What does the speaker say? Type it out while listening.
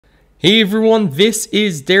Hey everyone, this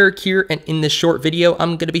is Derek here, and in this short video,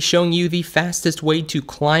 I'm going to be showing you the fastest way to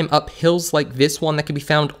climb up hills like this one that can be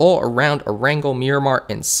found all around Erangel, Miramar,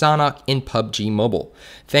 and Sanhok in PUBG Mobile.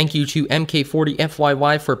 Thank you to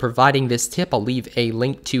MK40FYY for providing this tip. I'll leave a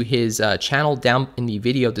link to his channel down in the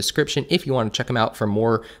video description if you want to check him out for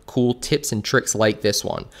more cool tips and tricks like this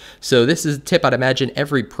one. So this is a tip I'd imagine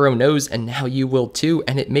every pro knows, and now you will too,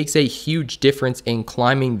 and it makes a huge difference in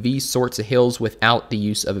climbing these sorts of hills without the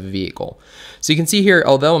use of a vehicle. So you can see here,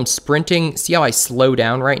 although I'm sprinting, see how I slow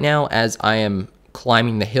down right now as I am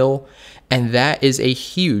climbing the hill, and that is a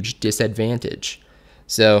huge disadvantage.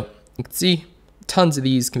 So you can see tons of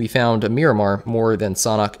these can be found in Miramar, more than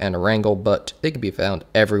Sanhok and Erangel, but they can be found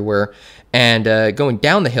everywhere. And going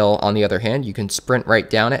down the hill, on the other hand, you can sprint right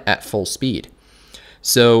down it at full speed.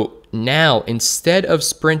 So now, instead of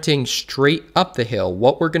sprinting straight up the hill,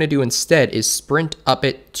 what we're going to do instead is sprint up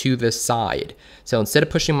it to the side. So instead of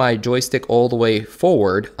pushing my joystick all the way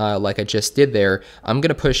forward, like I just did there, I'm going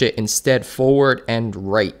to push it instead forward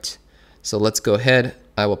and right. So let's go ahead.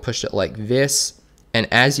 I will push it like this. And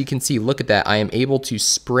as you can see, look at that. I am able to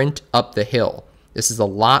sprint up the hill. This is a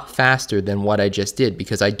lot faster than what I just did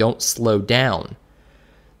because I don't slow down.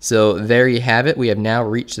 So there you have it. We have now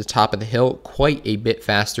reached the top of the hill quite a bit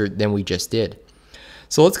faster than we just did.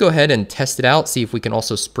 So let's go ahead and test it out, see if we can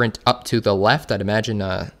also sprint up to the left. I'd imagine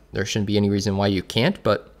there shouldn't be any reason why you can't,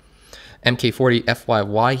 but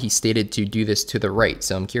MK40FYY, he stated to do this to the right.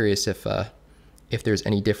 So I'm curious if there's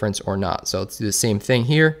any difference or not. So let's do the same thing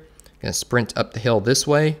here. I'm gonna sprint up the hill this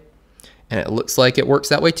way, and it looks like it works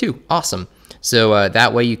that way too. Awesome. So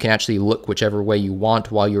that way you can actually look whichever way you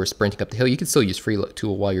want while you're sprinting up the hill. You can still use free look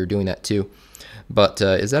tool while you're doing that too. But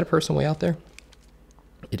is that a person way out there?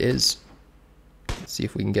 It is. Let's see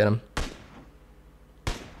if we can get him.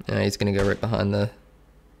 He's gonna go right behind the,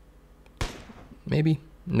 maybe?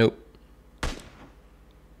 Nope.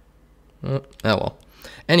 Oh well.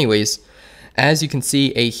 Anyways, as you can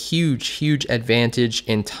see, a huge advantage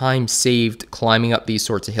in time saved climbing up these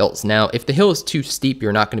sorts of hills. Now, if the hill is too steep,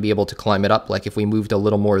 you're not going to be able to climb it up. Like if we moved a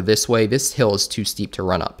little more this way, this hill is too steep to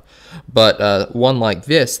run up. But one like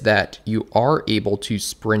this that you are able to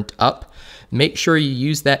sprint up, make sure you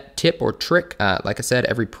use that tip or trick. Like I said,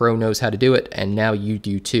 every pro knows how to do it, and now you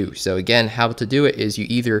do too. So again, how to do it is you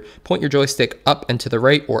either point your joystick up and to the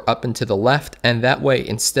right or up and to the left, and that way,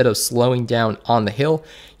 instead of slowing down on the hill,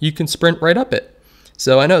 you can sprint right up it.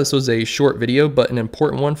 So I know this was a short video, but an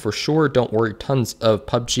important one for sure. Don't worry, tons of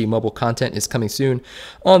PUBG mobile content is coming soon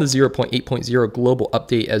on the 0.8.0 global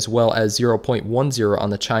update, as well as 0.10 on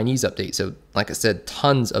the Chinese update. So like I said,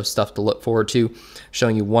 tons of stuff to look forward to.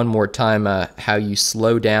 Showing you one more time how you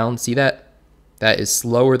slow down. See that? That is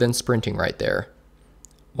slower than sprinting right there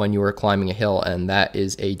when you are climbing a hill, and that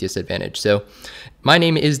is a disadvantage. So my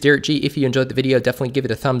name is DerekG. If you enjoyed the video, definitely give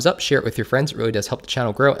it a thumbs up, share it with your friends. It really does help the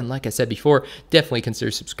channel grow. And like I said before, definitely consider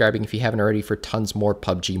subscribing if you haven't already for tons more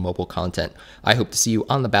PUBG mobile content. I hope to see you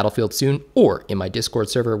on the battlefield soon or in my Discord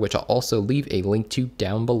server, which I'll also leave a link to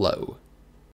down below.